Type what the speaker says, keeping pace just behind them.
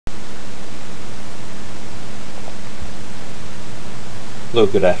Hello,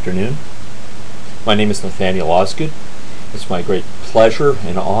 good afternoon. My name is Nathaniel Osgood. It's my great pleasure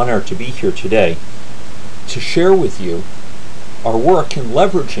and honor to be here today to share with you our work in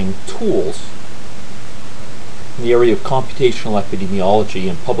leveraging tools in the area of computational epidemiology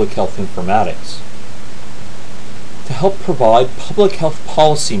and public health informatics to help provide public health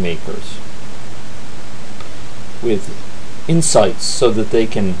policymakers with insights so that they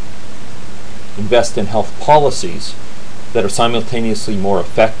can invest in health policies that are simultaneously more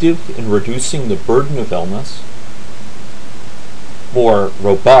effective in reducing the burden of illness, more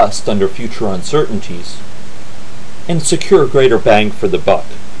robust under future uncertainties, and secure greater bang for the buck.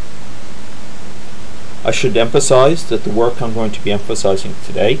 I should emphasize that the work I'm going to be emphasizing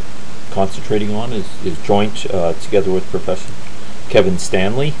today, concentrating on, is joint together with Professor Kevin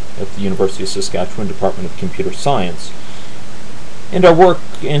Stanley at the University of Saskatchewan Department of Computer Science. And our work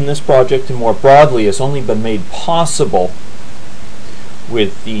in this project and more broadly has only been made possible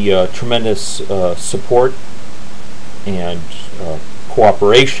with the tremendous support and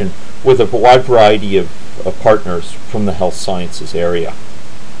cooperation with a wide variety of partners from the health sciences area,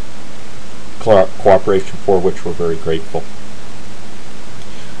 cooperation for which we're very grateful.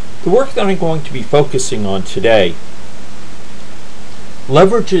 The work that I'm going to be focusing on today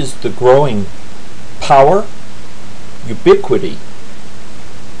leverages the growing power, ubiquity,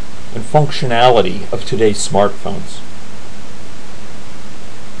 and functionality of today's smartphones.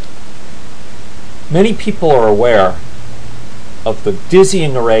 Many people are aware of the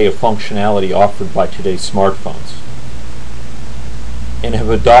dizzying array of functionality offered by today's smartphones and have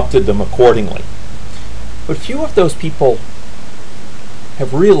adopted them accordingly. But few of those people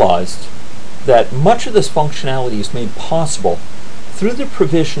have realized that much of this functionality is made possible through the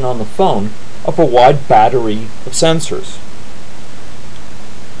provision on the phone of a wide battery of sensors.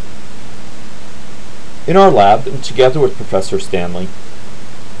 In our lab, and together with Professor Stanley,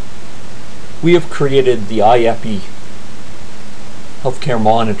 we have created the iEpi healthcare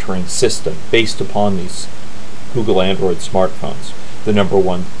monitoring system based upon these Google Android smartphones, the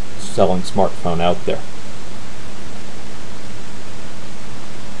 #1 selling smartphone out there.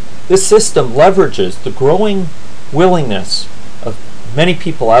 This system leverages the growing willingness of many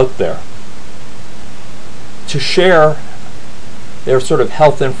people out there to share their sort of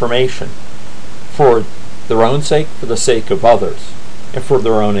health information for their own sake, for the sake of others, and for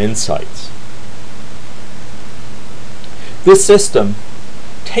their own insights. This system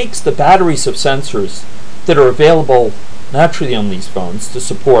takes the batteries of sensors that are available naturally on these phones to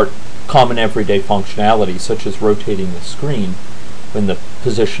support common everyday functionality, such as rotating the screen when the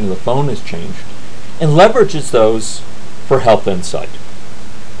position of the phone is changed, and leverages those for health insight.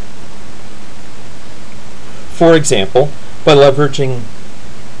 For example, by leveraging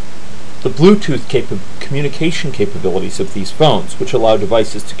the Bluetooth communication capabilities of these phones, which allow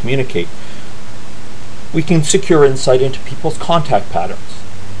devices to communicate, we can secure insight into people's contact patterns,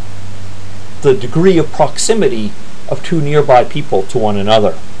 the degree of proximity of two nearby people to one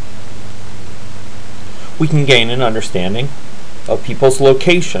another. We can gain an understanding of people's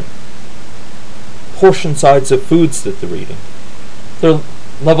location, portion size of foods that they're eating, their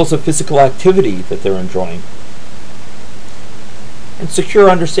levels of physical activity that they're enjoying, and secure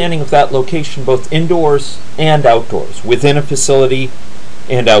understanding of that location both indoors and outdoors, within a facility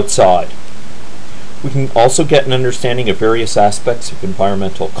and outside. We can also get an understanding of various aspects of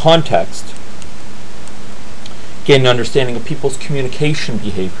environmental context, gain an understanding of people's communication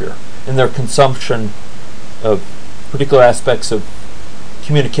behavior and their consumption of particular aspects of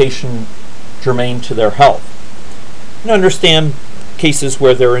communication germane to their health, and understand cases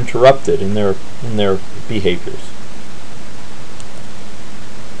where they're interrupted in their behaviors.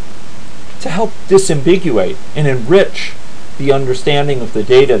 To help disambiguate and enrich the understanding of the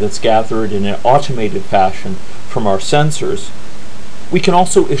data that's gathered in an automated fashion from our sensors, we can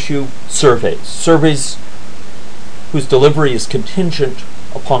also issue surveys whose delivery is contingent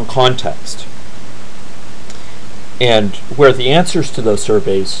upon context, and where the answers to those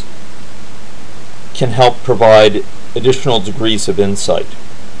surveys can help provide additional degrees of insight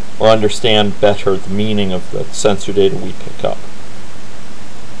or understand better the meaning of the sensor data we pick up.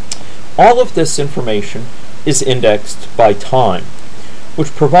 All of this information is indexed by time,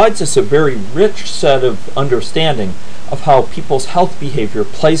 which provides us a very rich set of understanding of how people's health behavior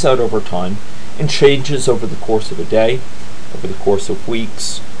plays out over time and changes over the course of a day, over the course of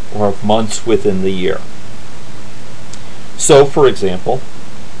weeks, or of months within the year. So, for example,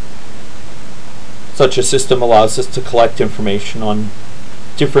 such a system allows us to collect information on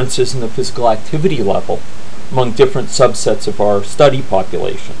differences in the physical activity level among different subsets of our study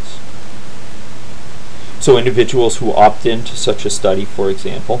populations. So individuals who opt into such a study, for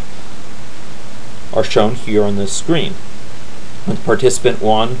example, are shown here on this screen. With participant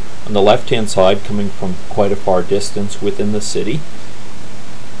 1 on the left-hand side coming from quite a far distance within the city,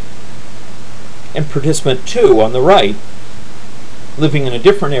 and participant 2 on the right living in a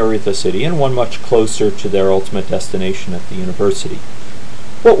different area of the city and one much closer to their ultimate destination at the university.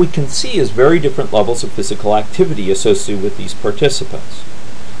 What we can see is very different levels of physical activity associated with these participants.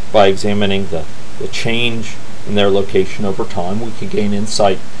 By examining the change in their location over time, we can gain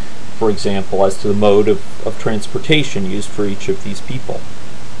insight, for example, as to the mode of transportation used for each of these people.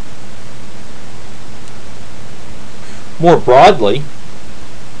 More broadly,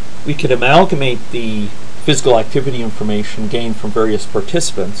 we could amalgamate the physical activity information gained from various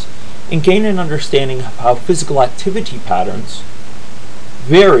participants and gain an understanding of how physical activity patterns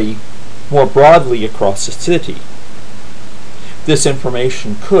vary more broadly across a city. This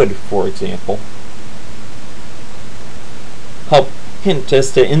information could, for example, help hint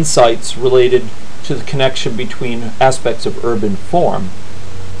as to insights related to the connection between aspects of urban form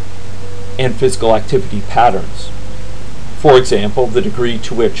and physical activity patterns. For example, the degree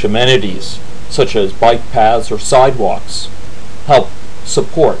to which amenities such as bike paths or sidewalks help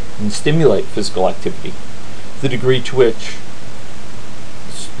support and stimulate physical activity, the degree to which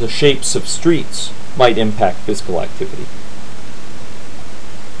the shapes of streets might impact physical activity.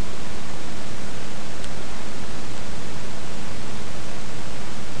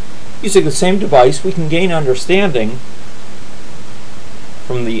 Using the same device, we can gain understanding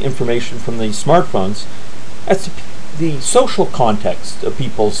from the information from these smartphones as to the social context of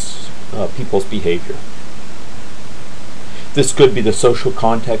people's behavior. This could be the social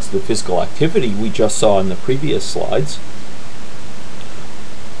context of the physical activity we just saw in the previous slides,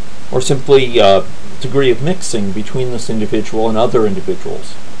 or simply degree of mixing between this individual and other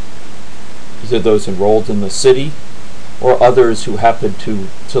individuals, either those enrolled in the city or others who happen to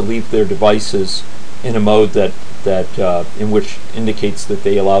leave their devices in a mode in which indicates that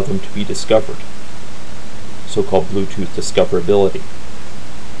they allow them to be discovered, so-called Bluetooth discoverability.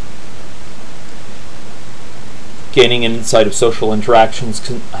 Gaining an insight of social interactions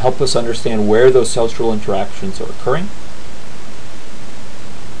can help us understand where those social interactions are occurring,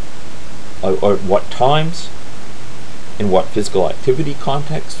 or at what times, in what physical activity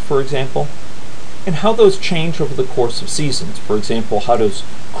context, for example, and how those change over the course of seasons. For example, how does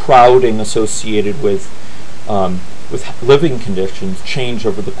crowding associated with living conditions change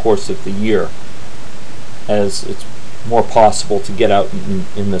over the course of the year, as it's more possible to get out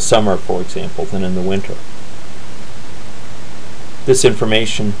in the summer, for example, than in the winter. This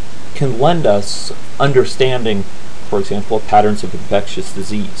information can lend us understanding, for example, of patterns of infectious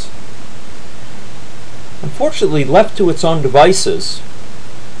disease. Unfortunately, left to its own devices,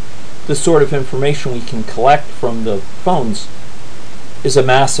 the sort of information we can collect from the phones is a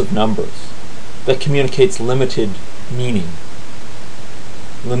mass of numbers that communicates limited meaning,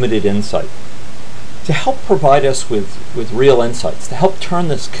 limited insight. To help provide us with real insights, to help turn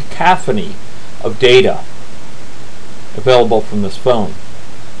this cacophony of data available from this phone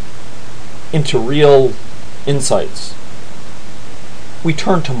into real insights, we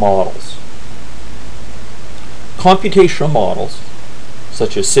turn to models. Computational models,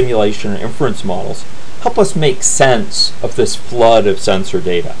 such as simulation or inference models, help us make sense of this flood of sensor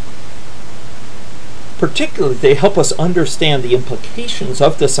data. Particularly, they help us understand the implications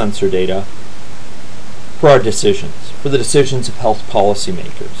of the sensor data for our decisions, for the decisions of health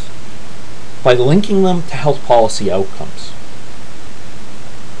policymakers, by linking them to health policy outcomes.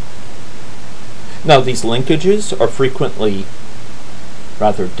 Now, these linkages are frequently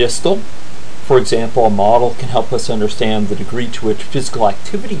rather distal. For example, a model can help us understand the degree to which physical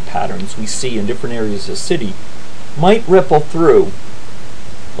activity patterns we see in different areas of the city might ripple through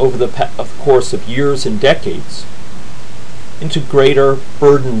over the course of years and decades into greater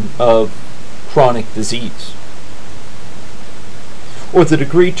burden of chronic disease, or the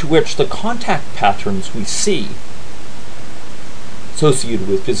degree to which the contact patterns we see associated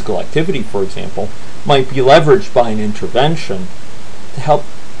with physical activity, for example, might be leveraged by an intervention to help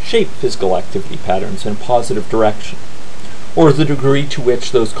shape physical activity patterns in a positive direction, or the degree to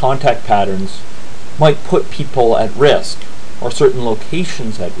which those contact patterns might put people at risk, or certain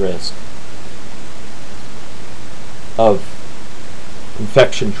locations at risk, of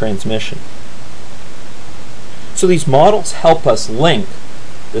infection transmission. So these models help us link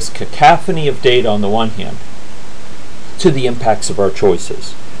this cacophony of data on the one hand to the impacts of our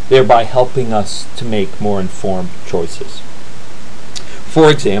choices, thereby helping us to make more informed choices. For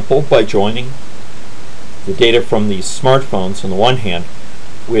example, by joining the data from these smartphones on the one hand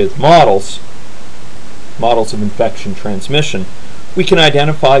with models, models of infection transmission, we can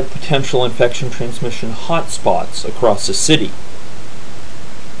identify potential infection transmission hotspots across a city.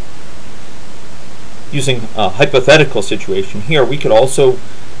 Using a hypothetical situation here, we could also,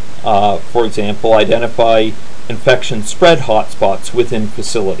 for example, identify infection spread hotspots within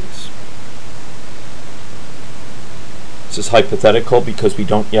facilities. This is hypothetical because we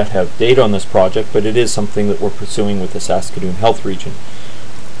don't yet have data on this project, but it is something that we're pursuing with the Saskatoon Health Region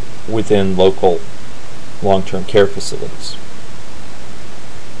within local long-term care facilities.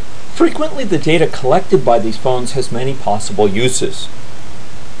 Frequently, the data collected by these phones has many possible uses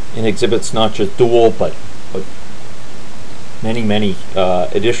and exhibits not just dual, but many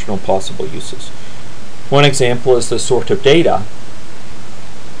additional possible uses. One example is the sort of data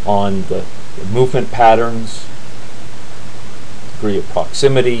on the movement patterns, degree of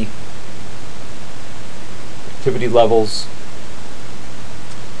proximity, activity levels,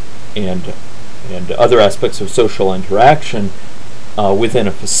 and other aspects of social interaction within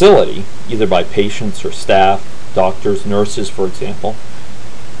a facility, either by patients or staff, doctors, nurses, for example.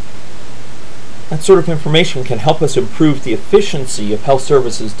 That sort of information can help us improve the efficiency of health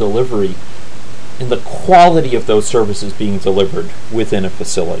services delivery and the quality of those services being delivered within a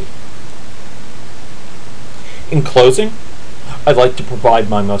facility. In closing, I'd like to provide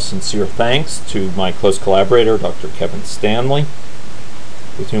my most sincere thanks to my close collaborator, Dr. Kevin Stanley,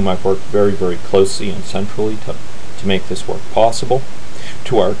 with whom I've worked very, very closely and centrally to make this work possible,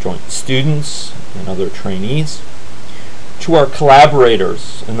 to our joint students and other trainees, to our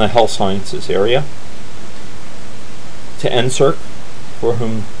collaborators in the health sciences area, to NSERC, for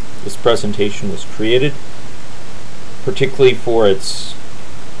whom this presentation was created, particularly for its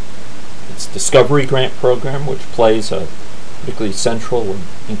Discovery Grant program, which plays a particularly central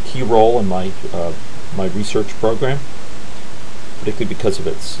and key role in my research program, particularly because of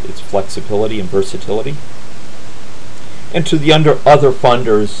its flexibility and versatility, and to the other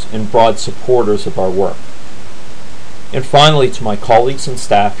funders and broad supporters of our work. And finally, to my colleagues and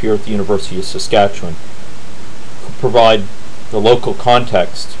staff here at the University of Saskatchewan, who provide the local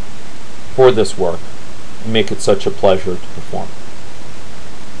context for this work and make it such a pleasure to perform.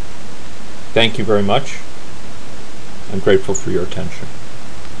 Thank you very much. I'm grateful for your attention.